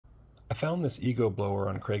I found this EGO blower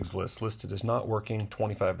on Craigslist listed as not working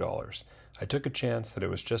 $25. I took a chance that it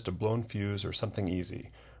was just a blown fuse or something easy.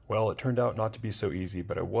 Well, it turned out not to be so easy,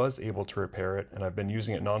 but I was able to repair it, and I've been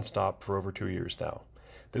using it non-stop for over 2 years now.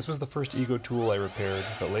 This was the first EGO tool I repaired,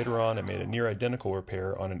 but later on I made a near identical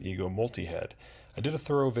repair on an EGO Multi-Head. I did a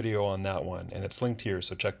thorough video on that one, and it's linked here,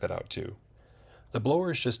 so check that out too. The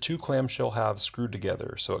blower is just 2 clamshell halves screwed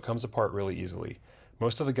together, so it comes apart really easily.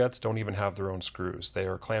 Most of the guts don't even have their own screws. They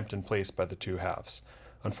are clamped in place by the 2 halves.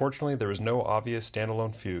 Unfortunately, there is no obvious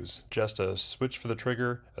standalone fuse, just a switch for the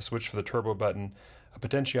trigger, a switch for the turbo button, a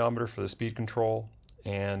potentiometer for the speed control,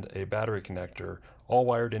 and a battery connector, all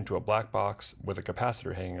wired into a black box with a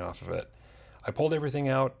capacitor hanging off of it. I pulled everything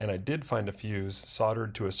out, and I did find a fuse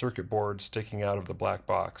soldered to a circuit board sticking out of the black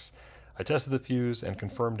box. I tested the fuse and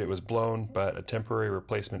confirmed it was blown, but a temporary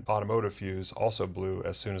replacement automotive fuse also blew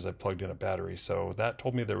as soon as I plugged in a battery, so that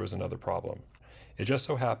told me there was another problem. It just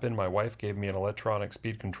so happened my wife gave me an electronic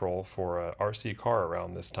speed control for a RC car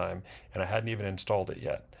around this time, and I hadn't even installed it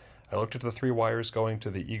yet. I looked at the 3 wires going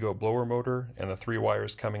to the EGO blower motor and the 3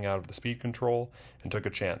 wires coming out of the speed control and took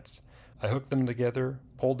a chance. I hooked them together,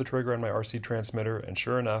 pulled the trigger on my RC transmitter, and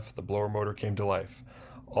sure enough, the blower motor came to life.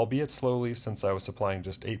 Albeit slowly, since I was supplying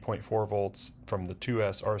just 8.4 volts from the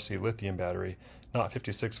 2S RC lithium battery, not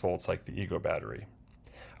 56 volts like the EGO battery.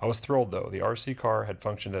 I was thrilled though. The RC car had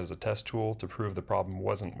functioned as a test tool to prove the problem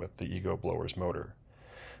wasn't with the EGO blower's motor.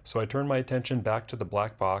 So I turned my attention back to the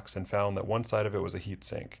black box and found that one side of it was a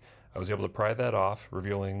heatsink. I was able to pry that off,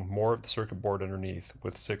 revealing more of the circuit board underneath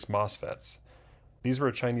with 6 MOSFETs. These were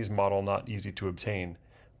a Chinese model, not easy to obtain,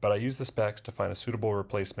 but I used the specs to find a suitable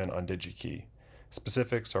replacement on DigiKey.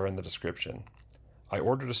 Specifics are in the description. I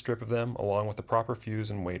ordered a strip of them along with the proper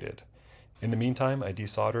fuse and waited. In the meantime, I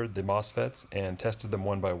desoldered the MOSFETs and tested them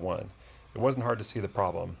one by one. It wasn't hard to see the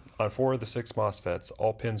problem. On 4 of the 6 MOSFETs,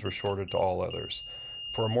 all pins were shorted to all others.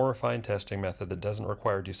 For a more refined testing method that doesn't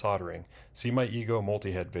require desoldering, see my EGO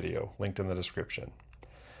Multi-Head video, linked in the description.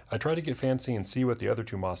 I tried to get fancy and see what the other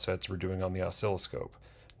 2 MOSFETs were doing on the oscilloscope.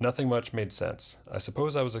 Nothing much made sense. I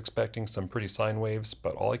suppose I was expecting some pretty sine waves,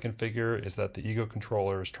 but all I can figure is that the EGO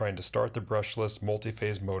controller is trying to start the brushless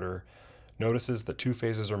multi-phase motor, notices that 2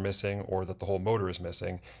 phases are missing or that the whole motor is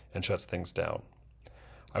missing, and shuts things down.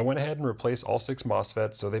 I went ahead and replaced all 6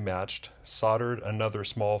 MOSFETs so they matched, soldered another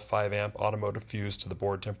small 5 amp automotive fuse to the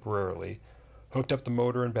board temporarily, hooked up the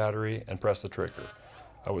motor and battery, and pressed the trigger.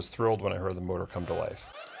 I was thrilled when I heard the motor come to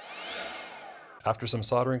life. After some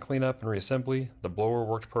soldering cleanup and reassembly, the blower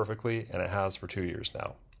worked perfectly, and it has for 2 years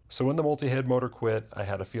now. So when the multi-head motor quit, I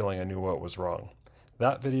had a feeling I knew what was wrong.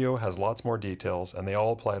 That video has lots more details, and they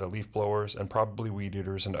all apply to leaf blowers and probably weed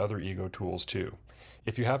eaters and other EGO tools too.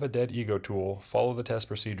 If you have a dead EGO tool, follow the test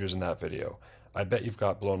procedures in that video. I bet you've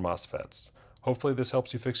got blown MOSFETs. Hopefully this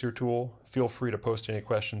helps you fix your tool. Feel free to post any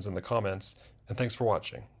questions in the comments, and thanks for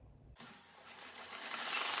watching.